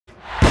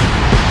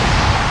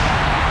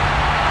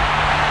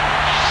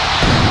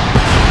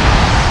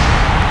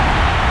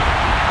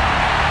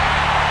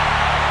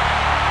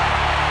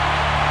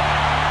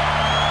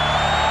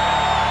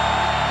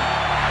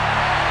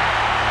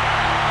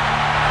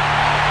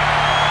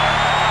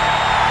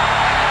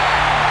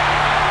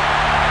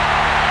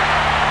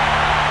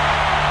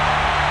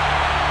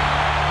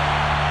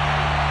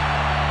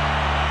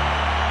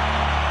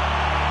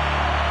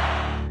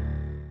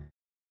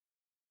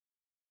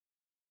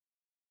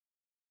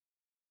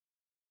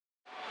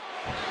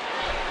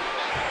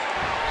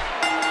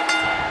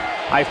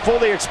I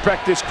fully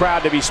expect this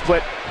crowd to be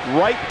split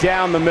right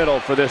down the middle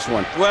for this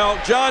one. Well,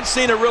 John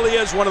Cena really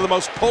is one of the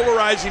most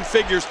polarizing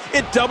figures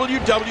in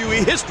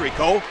WWE history,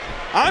 Cole.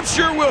 I'm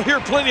sure we'll hear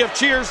plenty of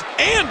cheers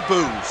and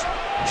boos.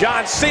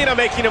 John Cena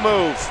making a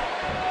move.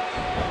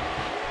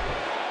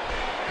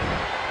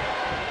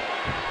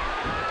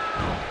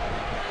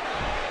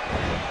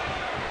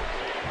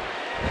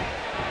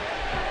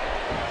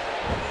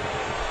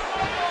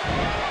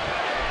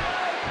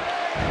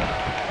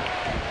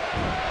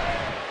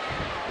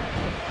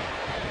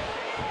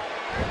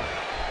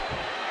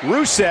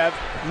 Rusev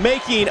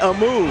making a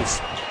move.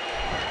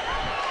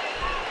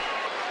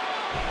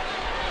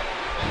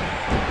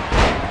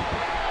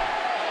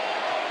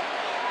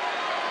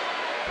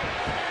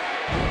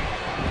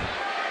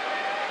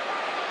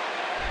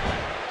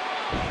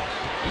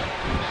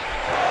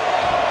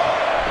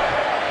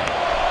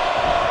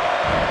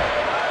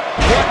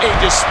 What a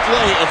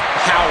display of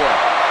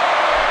power.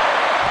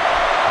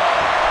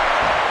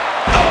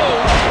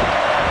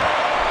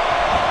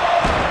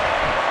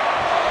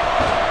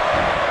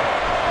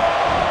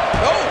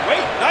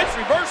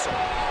 Reversal.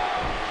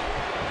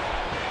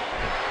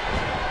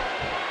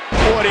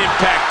 What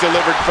impact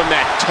delivered from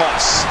that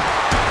toss.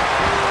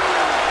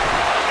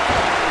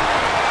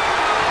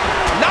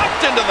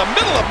 Knocked into the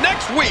middle of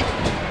next week.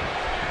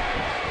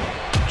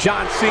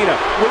 John Cena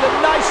with a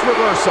nice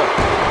reversal.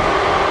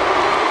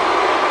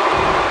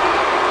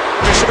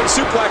 Fisherman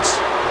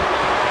suplex.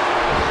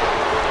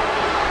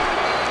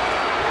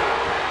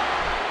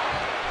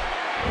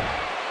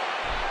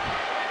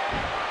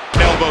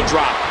 Elbow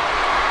drop.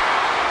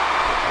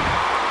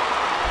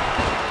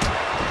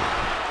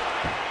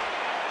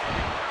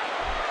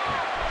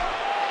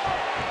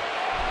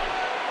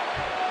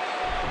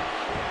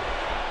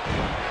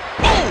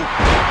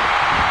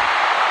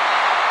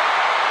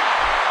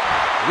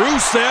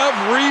 Rusev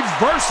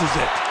reverses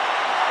it.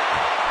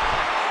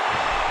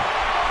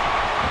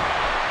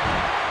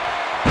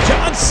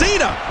 John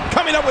Cena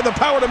coming up with the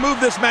power to move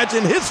this match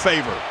in his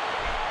favor.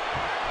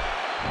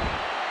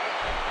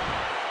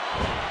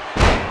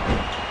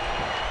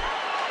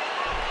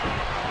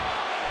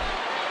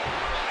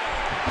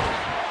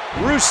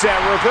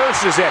 Rusev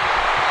reverses it.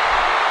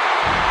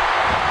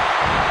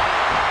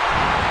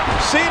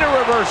 Cena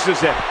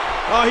reverses it.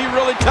 Oh, he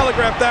really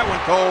telegraphed that one,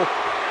 Cole.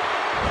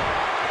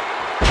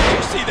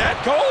 See that,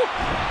 Cole?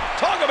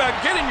 Talk about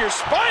getting your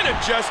spine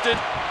adjusted.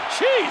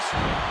 Jeez.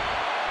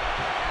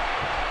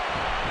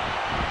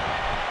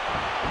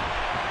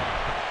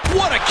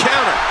 What a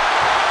counter.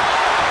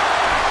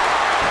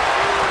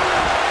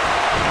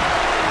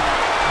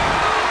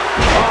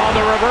 Oh,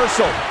 the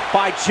reversal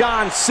by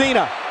John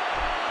Cena.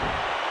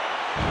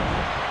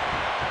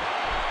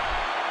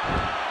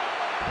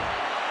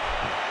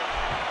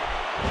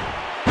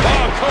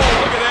 Oh, Cole,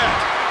 look at that.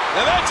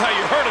 Now that's how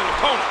you hurt an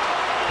opponent.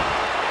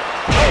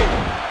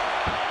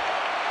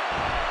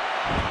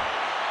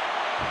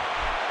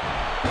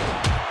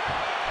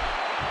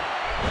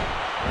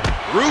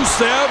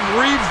 Rusev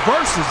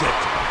reverses it.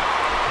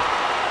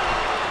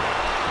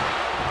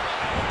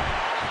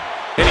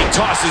 And he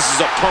tosses his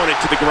opponent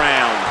to the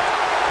ground.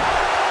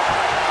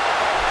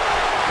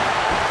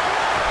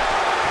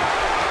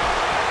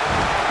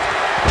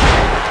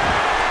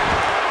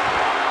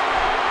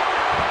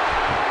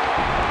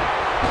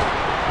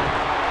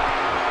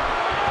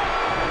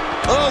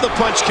 Oh, the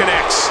punch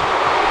connects.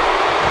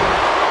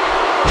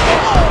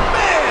 Oh,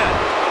 man!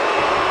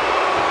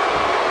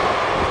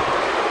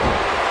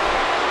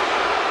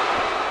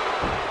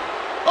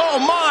 Oh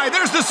my,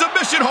 there's the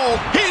submission hold.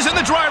 He's in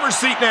the driver's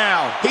seat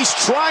now. He's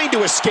trying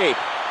to escape,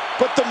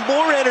 but the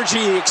more energy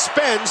he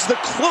expends, the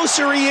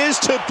closer he is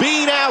to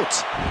being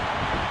out.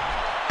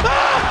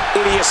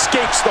 And he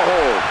escapes the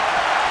hold.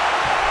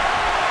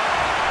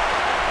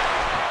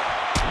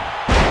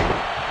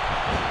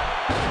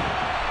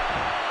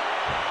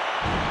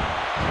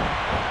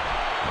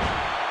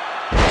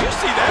 Did you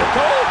see that,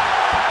 Cole?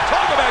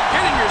 Talk about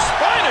getting your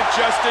spine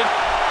adjusted.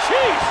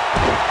 Jeez.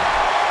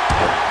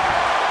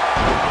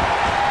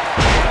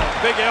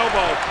 Big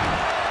elbow.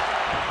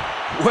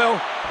 Well,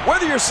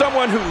 whether you're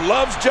someone who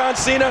loves John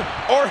Cena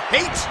or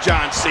hates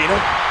John Cena,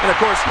 and of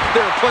course,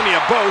 there are plenty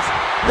of both,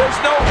 there's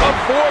no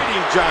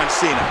avoiding John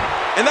Cena.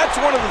 And that's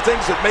one of the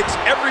things that makes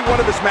every one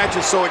of his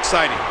matches so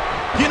exciting.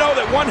 You know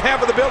that one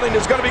half of the building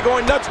is going to be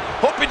going nuts,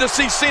 hoping to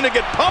see Cena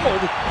get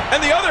pummeled,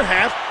 and the other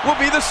half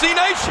will be the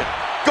C-Nation,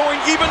 going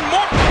even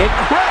more.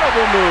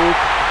 Incredible move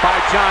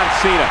by John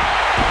Cena.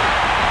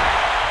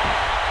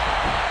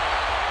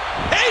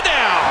 Hey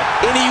now!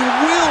 And he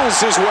wills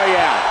his way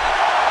out.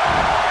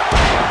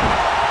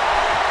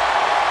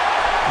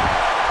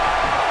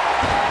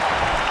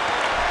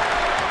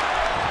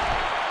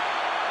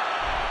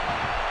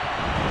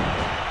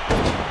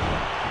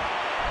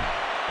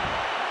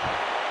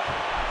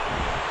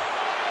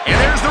 And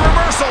there's the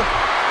reversal.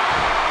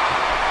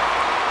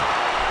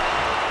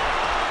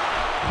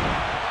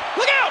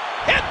 Look out!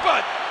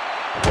 Headbutt!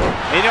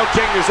 And you know,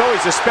 King, there's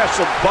always a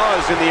special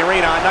buzz in the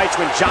arena on nights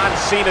when John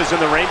Cena's in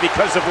the ring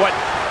because of what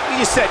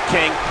you said,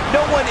 King.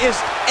 No one is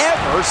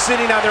ever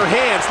sitting on their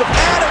hands. The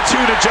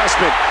attitude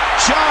adjustment.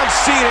 John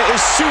Cena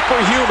is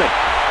superhuman.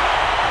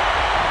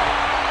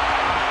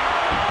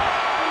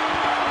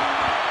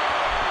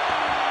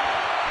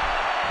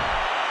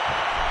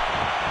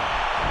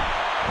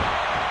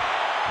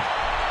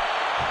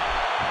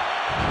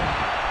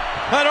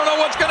 I don't know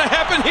what's going to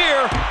happen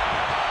here.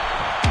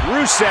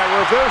 Rusev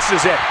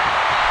reverses it.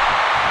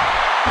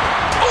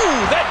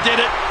 Ooh, that did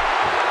it.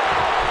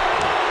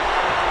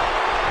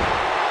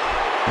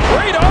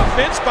 Great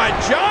offense by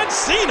John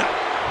Cena.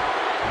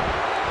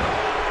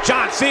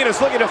 John Cena's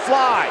looking to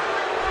fly.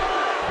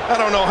 I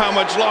don't know how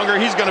much longer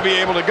he's going to be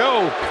able to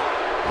go.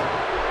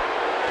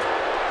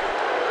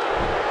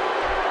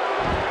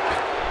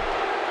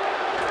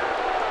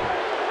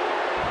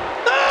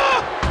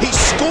 Ah! He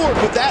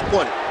scored with that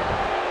one.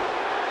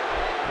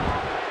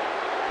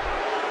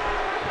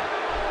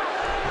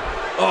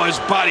 Oh, his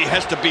body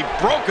has to be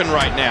broken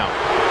right now.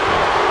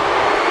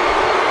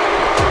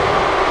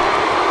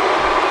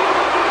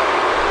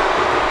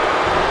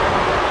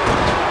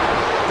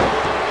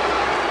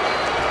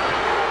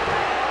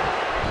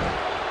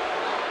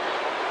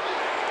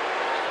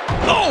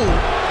 Oh!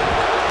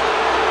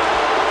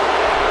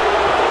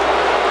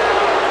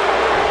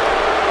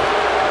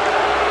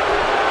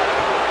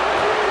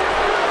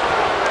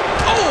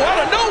 Oh, out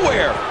of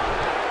nowhere!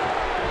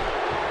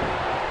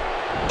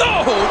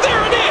 Oh,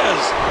 there it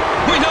is!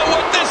 We know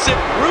what this is.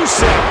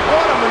 Rusev,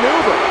 what a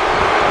maneuver.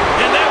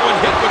 And that one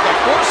hit with the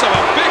force of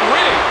a big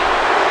rig.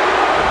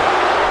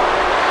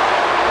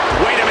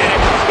 Wait a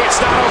minute. It's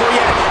not over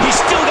yet. He's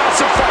still got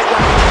some fight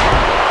left.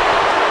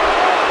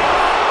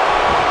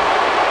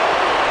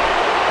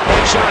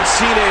 And John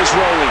Cena is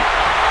rolling.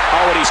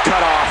 Oh, and he's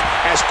cut off.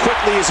 As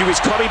quickly as he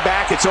was coming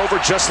back, it's over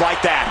just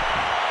like that.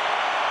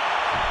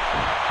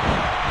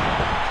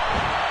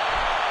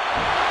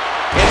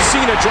 And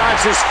Cena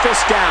drives his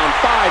fist down.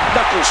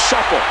 5-knuckle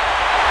shuffle.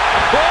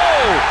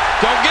 Whoa!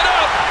 Don't get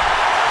up!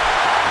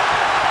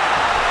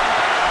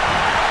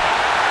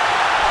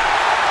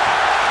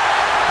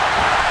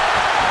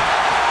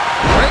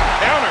 Great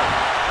counter.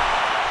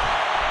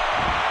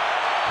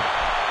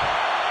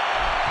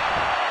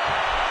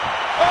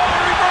 Oh,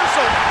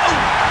 reversal! Oh.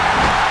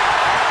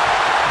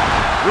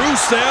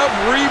 Rusev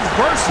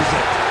reverses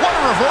it. What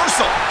a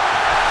reversal!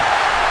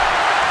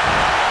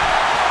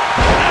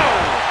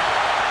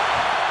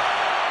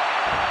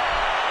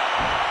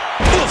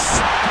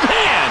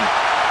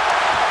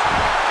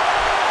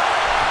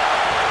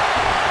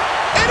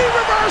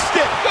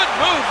 Good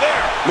move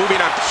there.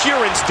 Moving on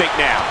pure instinct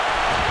now.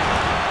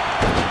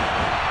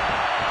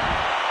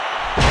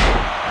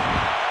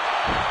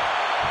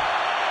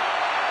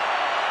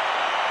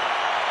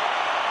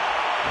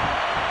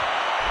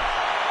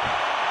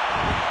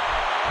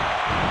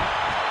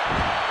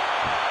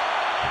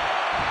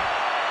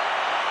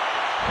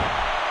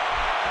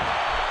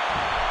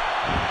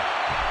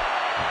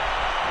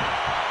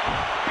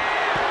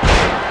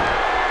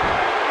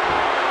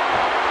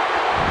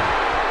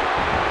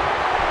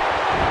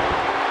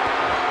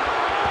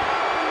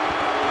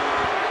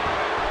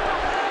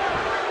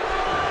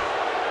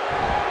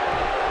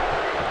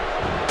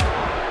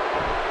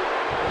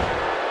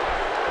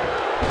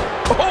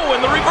 And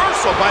the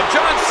reversal by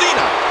John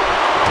Cena.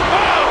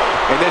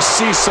 Wow! And this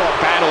seesaw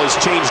battle has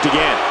changed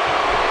again.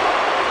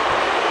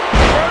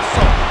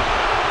 Reversal.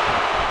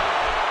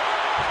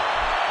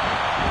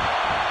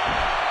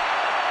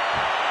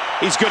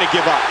 He's going to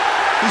give up.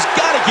 He's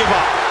got to give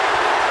up.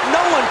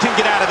 No one can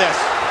get out of this.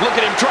 Look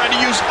at him trying to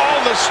use all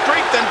the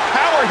strength and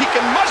power he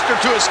can muster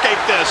to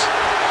escape this.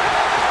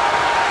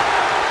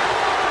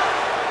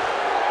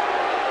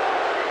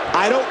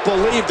 I don't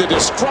believe the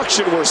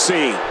destruction we're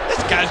seeing.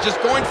 This guy's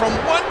just going from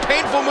one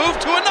painful move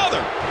to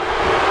another.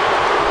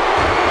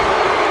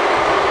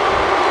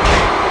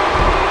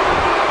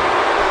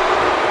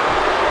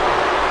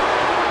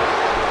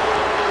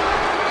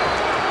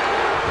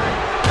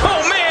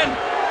 Oh, man!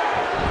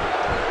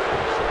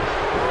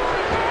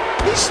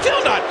 He's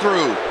still not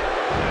through.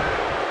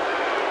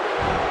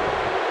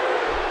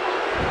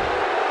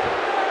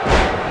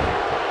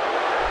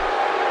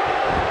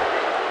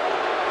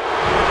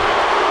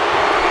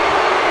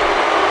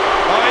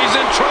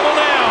 Trouble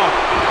now.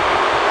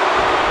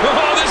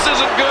 Oh, this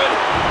isn't good.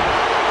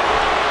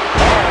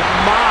 Oh,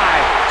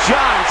 my.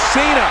 John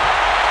Cena.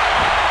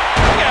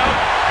 Look out.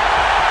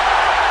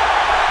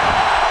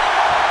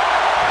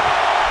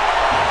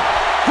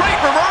 Great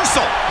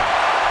reversal.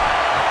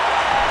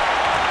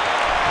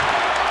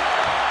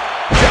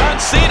 John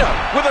Cena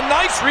with a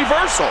nice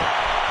reversal.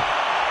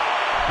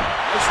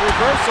 Nice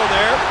reversal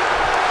there.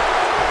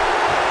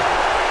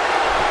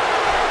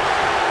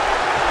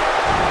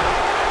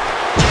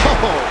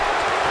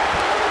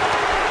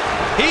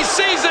 He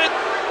sees it.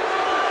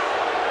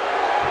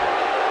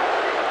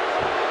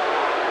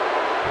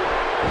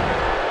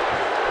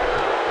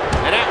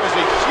 And that was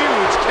a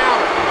huge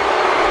counter.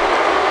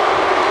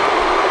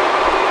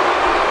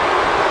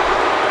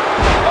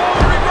 Oh,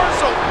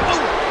 reversal.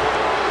 Oh.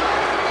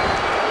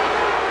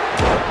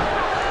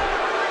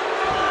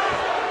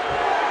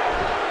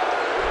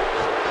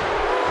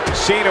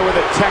 Cena with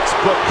a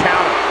textbook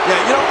counter.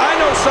 Yeah, you know, I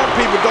know some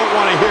people don't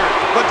want to hear it,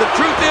 but the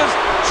truth is,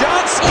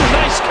 John Cena,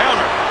 nice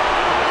counter.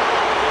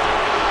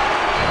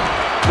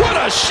 What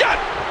a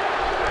shot!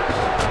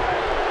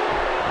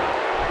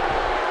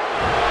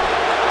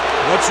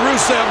 What's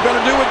Rusev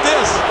gonna do with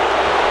this?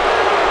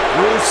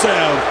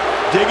 Rusev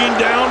digging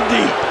down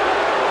deep.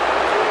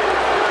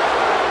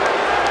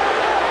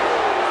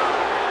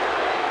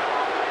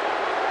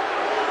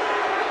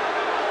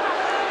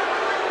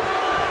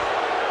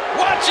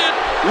 Watch it!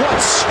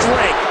 What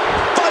strength,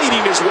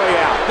 fighting his way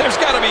out. There's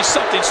got to be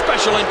something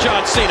special in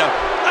John Cena.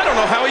 I don't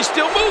know how he's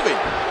still moving.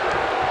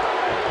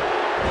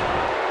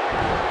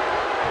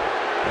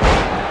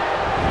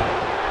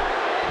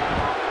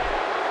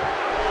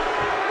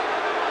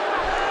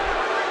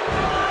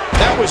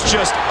 That was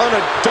just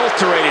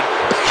unadulterated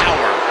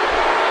power.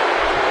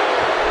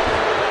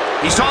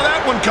 He saw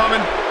that one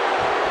coming.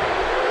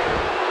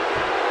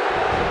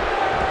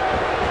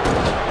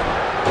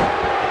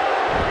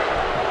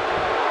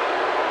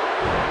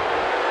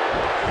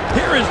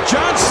 Here is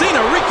John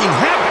Cena wreaking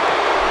havoc.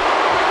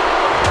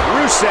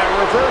 Rusev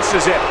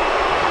reverses it.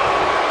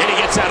 And he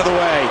gets out of the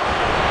way.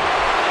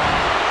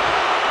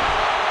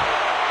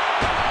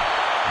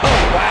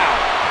 Oh, wow.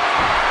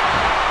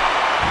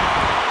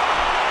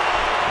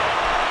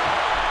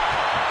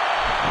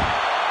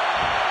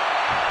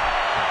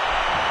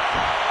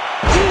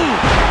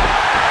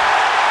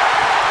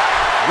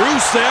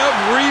 Rusev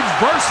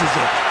reverses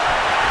it.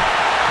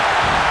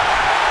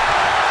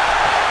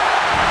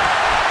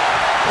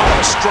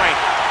 Oh,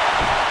 strength.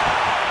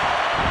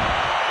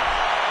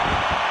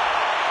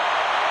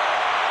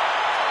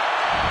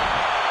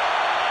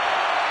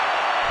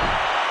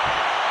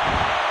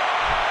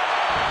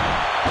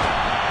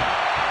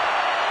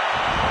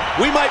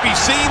 We might be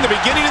seeing the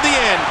beginning of the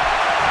end.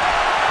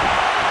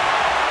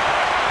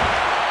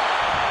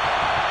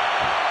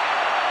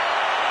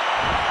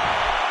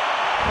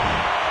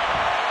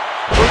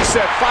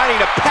 Rusev finding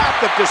a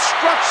path of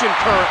destruction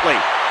currently.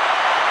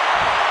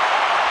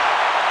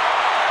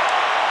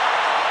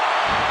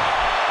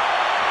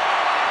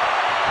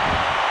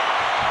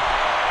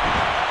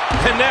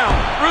 And now,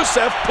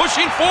 Rusev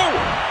pushing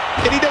forward.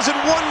 And he does it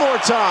one more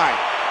time.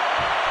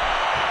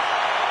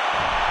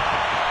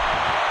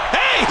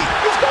 Hey,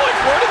 he's going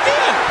for it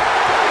again.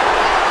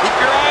 Keep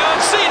your eye on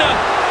Cena.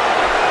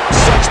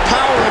 Such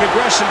power and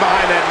aggression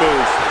behind that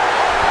move.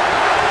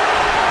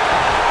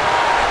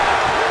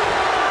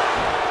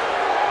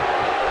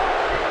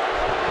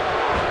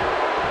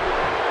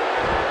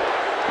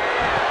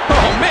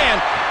 Oh, man,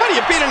 how do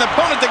you beat an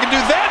opponent that can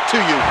do that to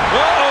you?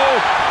 Uh-oh,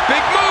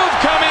 big move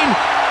coming.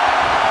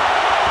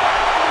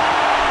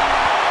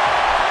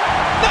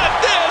 Not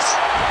this.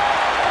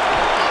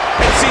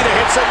 And Cena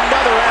hits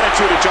another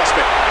attitude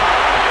adjustment.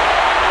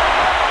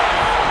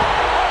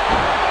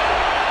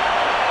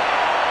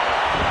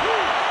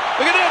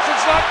 Look at this,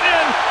 it's locked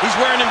in. He's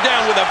wearing him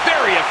down with a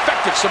very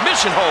effective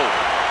submission hold.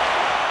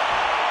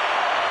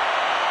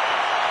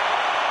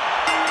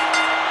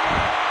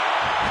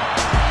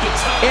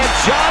 And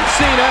John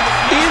Cena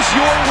is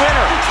your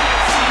winner.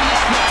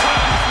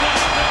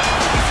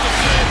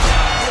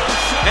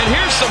 And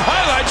here's some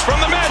highlights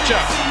from the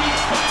matchup.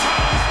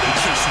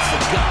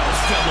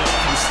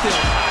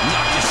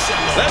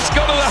 Let's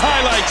go to the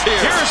highlights here.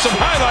 Here are some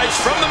highlights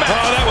from the match.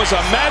 Oh, that was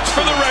a match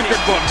for the record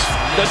books.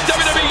 The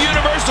WWE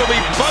Universe will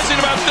be buzzing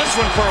about this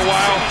one for a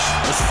while.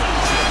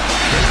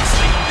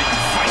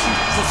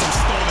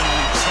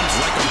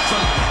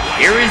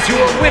 Here is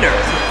your winner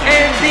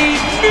and the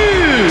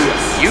new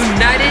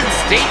United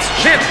States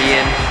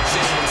Champion,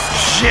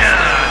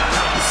 John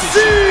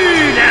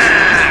Cena!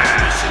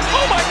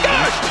 Oh my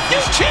gosh,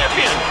 new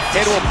champion!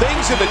 And will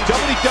things in the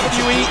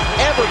WWE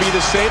ever be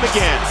the same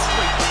again?